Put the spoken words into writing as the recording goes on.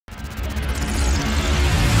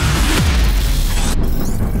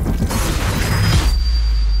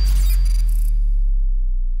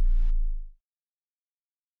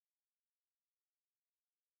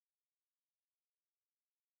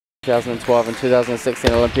2012 and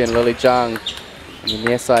 2016 Olympian Lily Zhang on the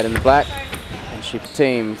near side in the black, and she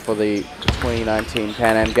team for the 2019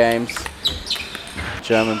 Pan Am Games,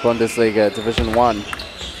 German Bundesliga Division 1.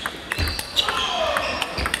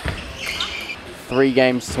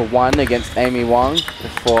 3-1 against Amy Wang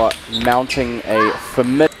before mounting a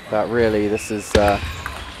formidable. But really, this is the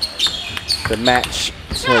match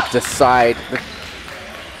to decide.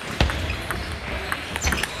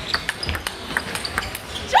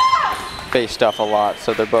 Faced off a lot,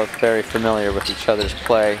 so they're both very familiar with each other's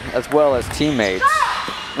play, as well as teammates.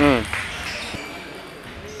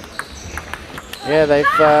 Yeah, they've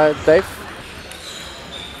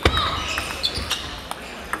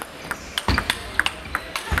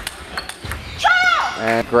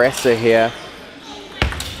and aggressor here.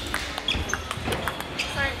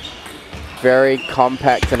 Very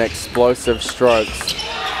compact and explosive strokes.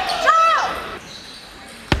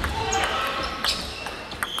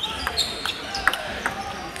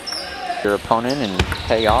 Your opponent and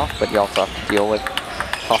pay off, but you also have to deal with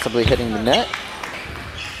possibly hitting the net.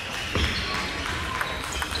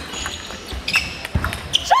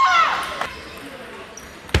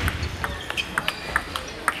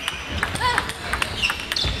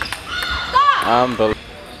 Unbelievable.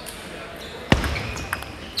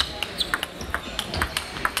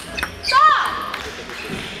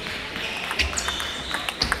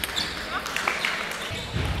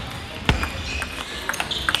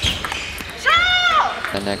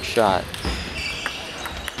 The next shot.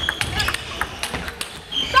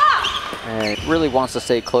 And really wants to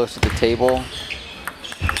stay close to the table.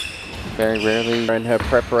 Very rarely. In her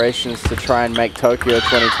preparations to try and make Tokyo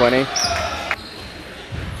 2020.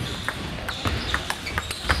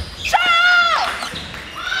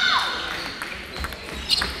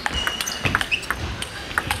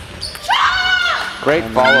 Great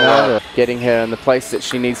follow-up, getting her in the place that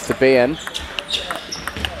she needs to be in.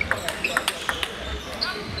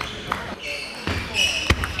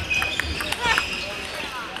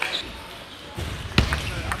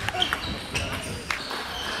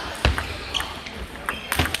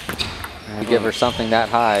 And give her something that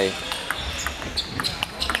high.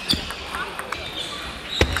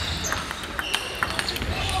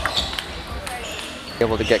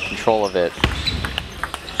 Able to get control of it.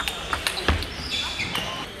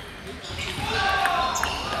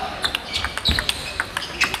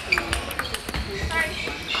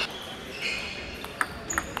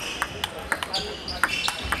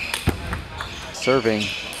 Serving.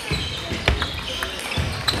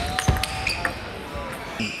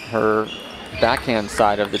 Her backhand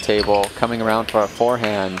side of the table coming around for a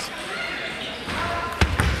forehand.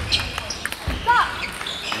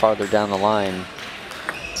 Farther down the line.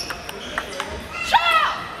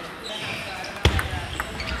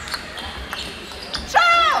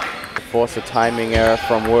 Force a timing error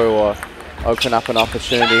from Wu or open up an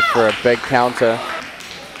opportunity for a big counter.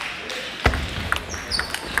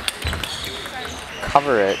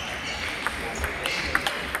 Cover it.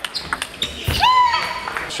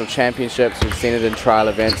 National championships, we've seen it in trial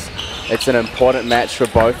events. It's an important match for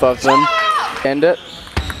both of them. End it.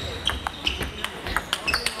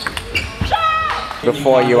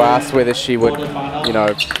 Before you asked whether she would,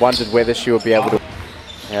 wondered whether she would be able to.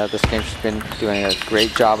 Yeah, this game she's been doing a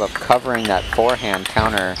great job of covering that forehand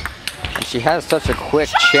counter. And she has such a quick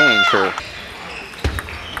change. Her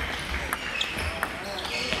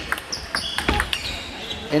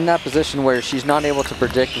in that position where she's not able to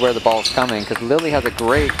predict where the ball's coming, because Lily has a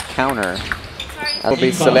great counter. Will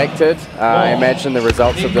be selected. I imagine the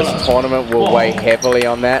results of this tournament will weigh heavily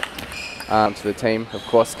on that. To the team, of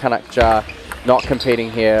course, Kanakja not competing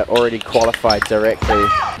here, already qualified directly.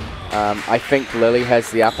 I think Lily has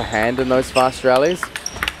the upper hand in those fast rallies.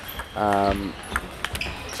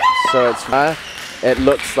 So it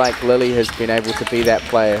looks like Lily has been able to be that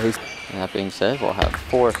player who's. That being said, we'll have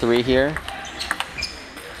 4-3 here.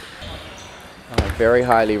 Very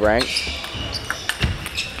highly ranked.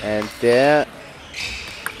 And there.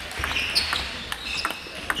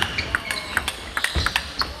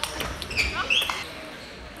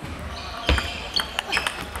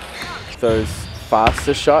 Those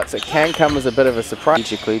faster shots, it can come as a bit of a surprise.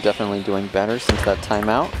 Strategically, definitely doing better since that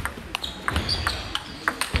timeout.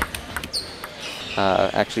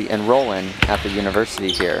 Actually enrolling at the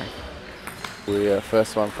university here. The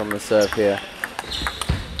first one from the serve here.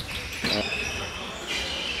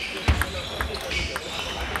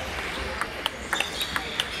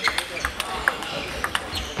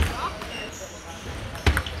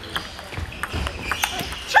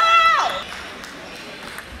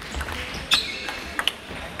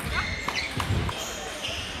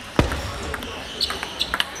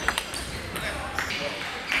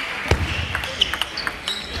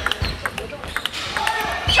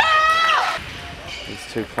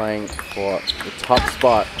 two playing for the top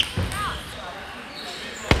spot.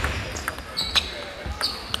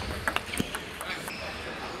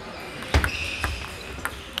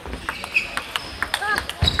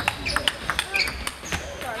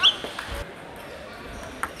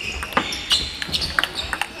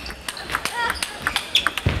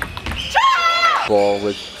 Ball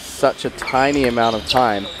with such a tiny amount of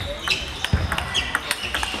time.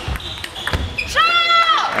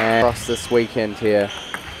 And across this weekend here,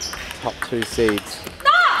 top two seeds.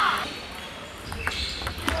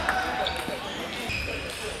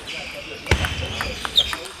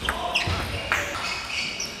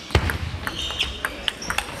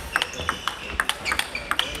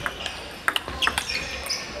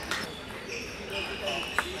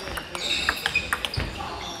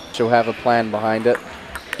 She'll have a plan behind it.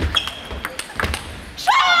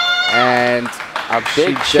 And she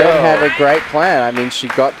did have a great plan. I mean, she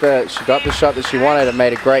got the shot that she wanted and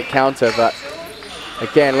made a great counter. But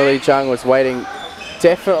again, Lily Zhang was waiting,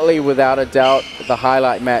 definitely without a doubt, the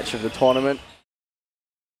highlight match of the tournament.